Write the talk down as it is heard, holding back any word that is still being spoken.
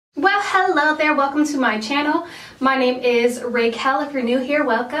Hello there, welcome to my channel. My name is Raequel. If you're new here,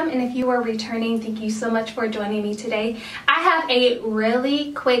 welcome, and if you are returning, thank you so much for joining me today. I have a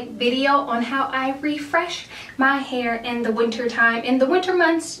really quick video on how I refresh my hair in the winter time. In the winter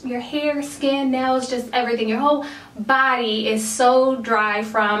months, your hair, skin, nails, just everything, your whole body is so dry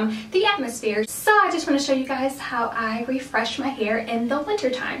from the atmosphere. So I just want to show you guys how I refresh my hair in the winter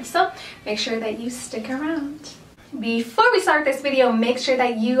time. So make sure that you stick around. Before we start this video, make sure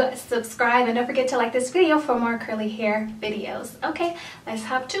that you subscribe and don't forget to like this video for more curly hair videos. Okay, let's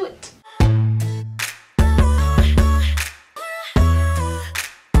hop to it.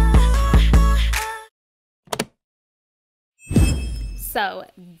 So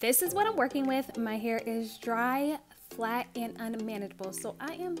this is what I'm working with. My hair is dry, flat, and unmanageable. So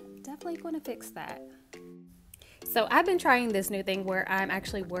I am definitely going to fix that. So I've been trying this new thing where I'm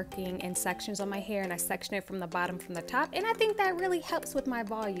actually working in sections on my hair and I section it from the bottom from the top, and I think that really helps with my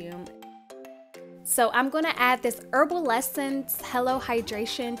volume. So I'm going to add this Herbal Hello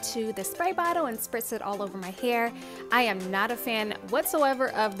Hydration to the spray bottle and spritz it all over my hair. I am not a fan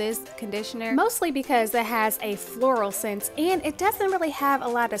whatsoever of this conditioner, mostly because it has a floral scent and it doesn't really have a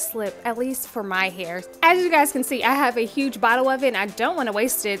lot of slip, at least for my hair. As you guys can see, I have a huge bottle of it and I don't want to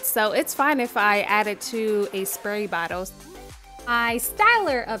waste it, so it's fine if I add it to a spray bottle. My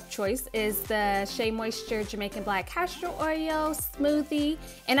styler of choice is the Shea Moisture Jamaican Black Castor Oil Smoothie,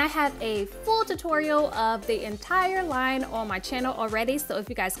 and I have a full tutorial of the entire line on my channel already, so if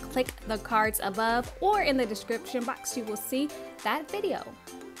you guys click the cards above or in the description box, you will see that video.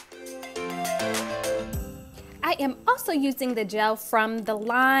 I am also using the gel from the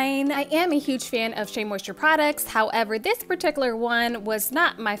line. I am a huge fan of Shea Moisture products. However, this particular one was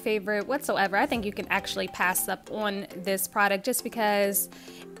not my favorite whatsoever. I think you can actually pass up on this product just because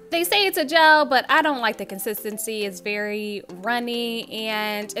they say it's a gel, but I don't like the consistency. It's very runny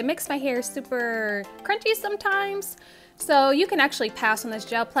and it makes my hair super crunchy sometimes. So you can actually pass on this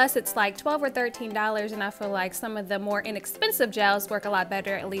gel. Plus it's like $12 or $13, and I feel like some of the more inexpensive gels work a lot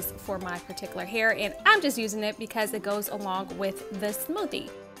better, at least for my particular hair, and I'm just using it because it goes along with the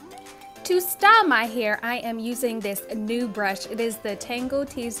smoothie. To style my hair, I am using this new brush. It is the Tangle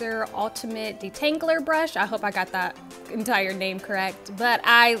Teezer Ultimate Detangler brush. I hope I got that entire name correct, but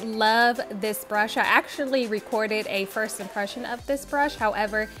I love this brush. I actually recorded a first impression of this brush.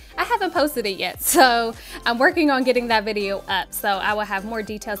 However, I haven't posted it yet, so I'm working on getting that video up. So I will have more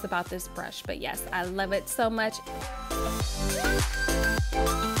details about this brush, but yes, I love it so much.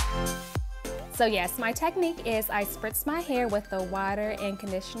 So yes, my technique is I spritz my hair with the water and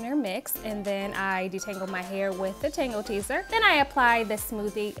conditioner mix, and then I detangle my hair with the Tangle Teezer. Then I apply the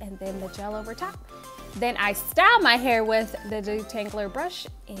smoothie and then the gel over top. Then I style my hair with the detangler brush,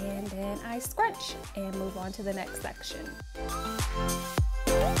 and then I scrunch and move on to the next section.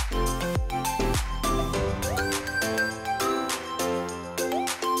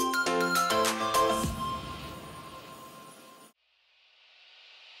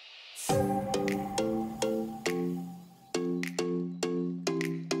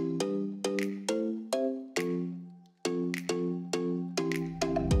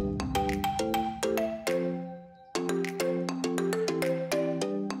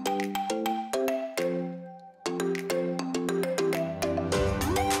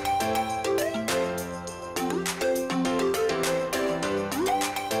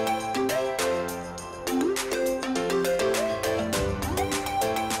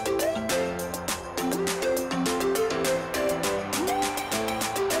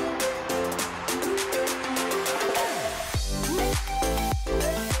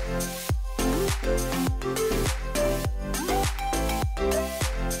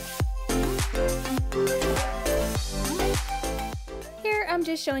 I'm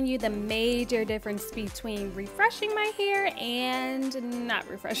just showing you the major difference between refreshing my hair and not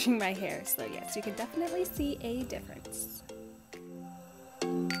refreshing my hair. So yes, you can definitely see a difference.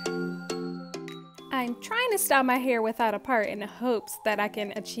 I'm trying to style my hair without a part in hopes that I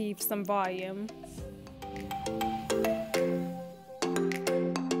can achieve some volume.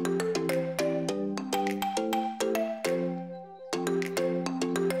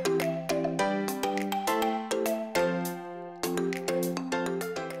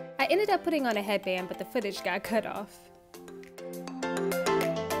 I ended up putting on a headband, but the footage got cut off.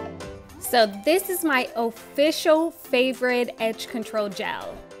 So this is my official favorite edge control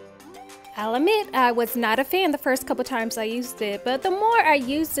gel. I'll admit I was not a fan the first couple times I used it, but the more I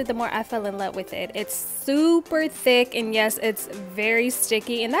used it, the more I fell in love with it. It's super thick, and yes, it's very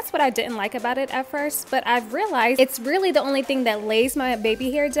sticky, and that's what I didn't like about it at first, but I've realized it's really the only thing that lays my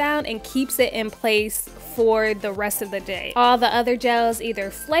baby hair down and keeps it in place for the rest of the day. All the other gels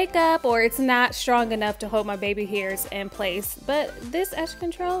either flake up or it's not strong enough to hold my baby hairs in place, but this edge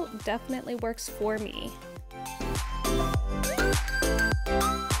control definitely works for me.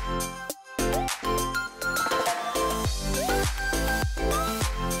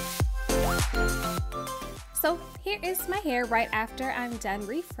 So here is my hair right after I'm done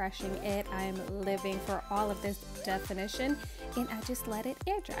refreshing it. I'm living for all of this definition, and I just let it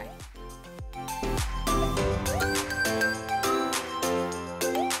air dry.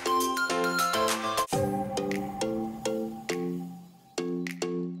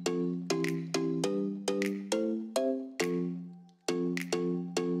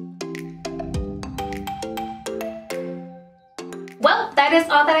 Well, that is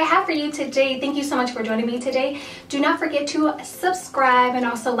all that I have for you today. Thank you so much for joining me today. Do not forget to subscribe and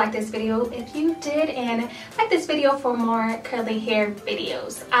also like this video if you did, and like this video for more curly hair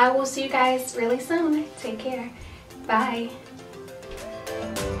videos. I will see you guys really soon. Take care. Bye.